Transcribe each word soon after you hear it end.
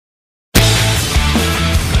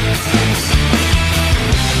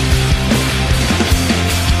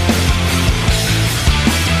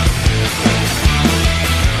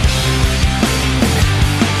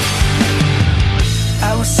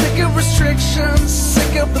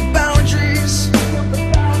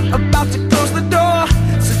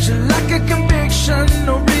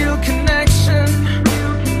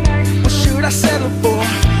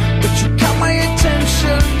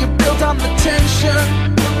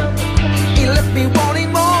left me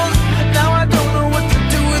wanting more. Now I don't know what to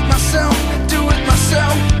do with myself, do with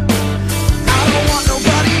myself. I don't want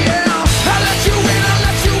nobody else. I let you in,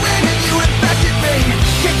 and you infected me.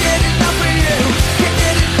 Can't get enough of you, can't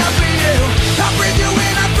get enough of you. I breathe you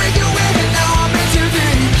in, and now I'm in too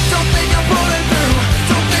deep. Don't think I'm pulling through,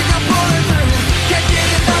 don't think I'm pulling through. Can't get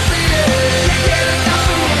enough of you, can't get enough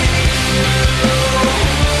of me.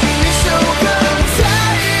 You're so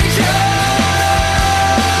contagious,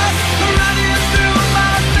 running through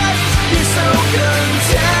my veins. You're so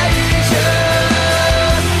contagious,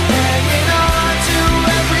 hanging on to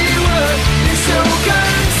every word. You're so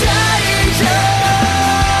contagious,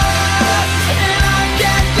 and I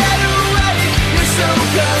can't get away. You're so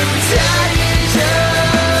contagious,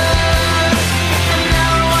 and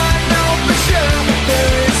now I know for sure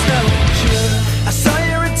there is no cure. I saw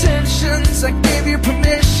your intentions, I gave you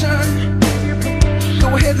permission. Go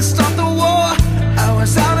ahead and start the war. I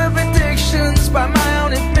was out of addictions by my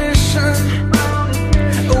own admission.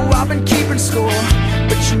 Oh, I've been keeping score,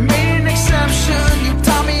 but you made an exception. You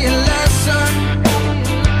taught me a lesson.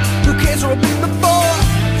 Who cares what I've been before?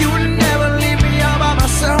 You would never leave me all by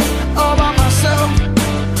myself, all by myself.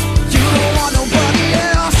 You don't want nobody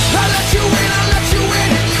else. I let you in,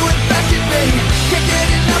 and you infected me. Can't get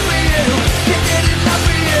enough of you, can't get enough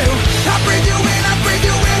of you. I breathe you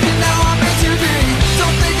in, and now I'm in too deep.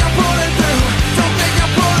 Don't think I'm pulling through, don't think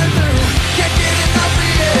I'm pulling through. Can't get enough of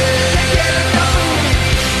you, can't get enough of me.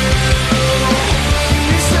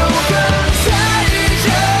 You're so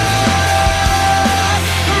contagious,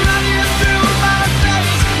 running through my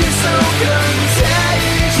veins. You're so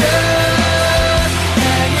contagious,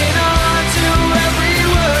 hanging on to every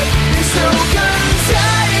word. You're so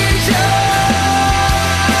contagious,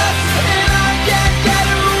 and I can't get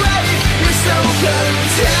away. You're so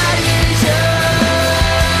contagious,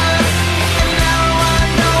 and now I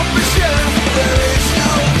know for sure there is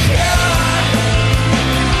no cure.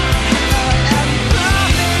 I'm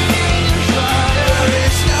burning in your fire. There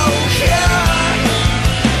is no cure.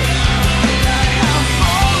 I have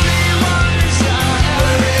only one desire.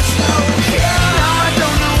 There is no cure. Now I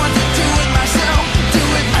don't know what to do with myself, do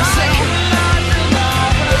with myself.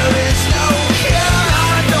 There is no cure. Now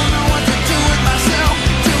I don't know what to do with myself,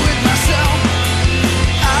 do with myself.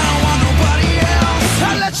 I don't want nobody else.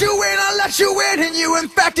 I let you in, and you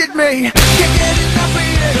infected me. Can't get enough of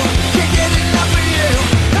you, can't get enough of you.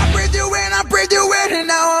 I breathe you in, and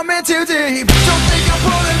now I'm in too deep.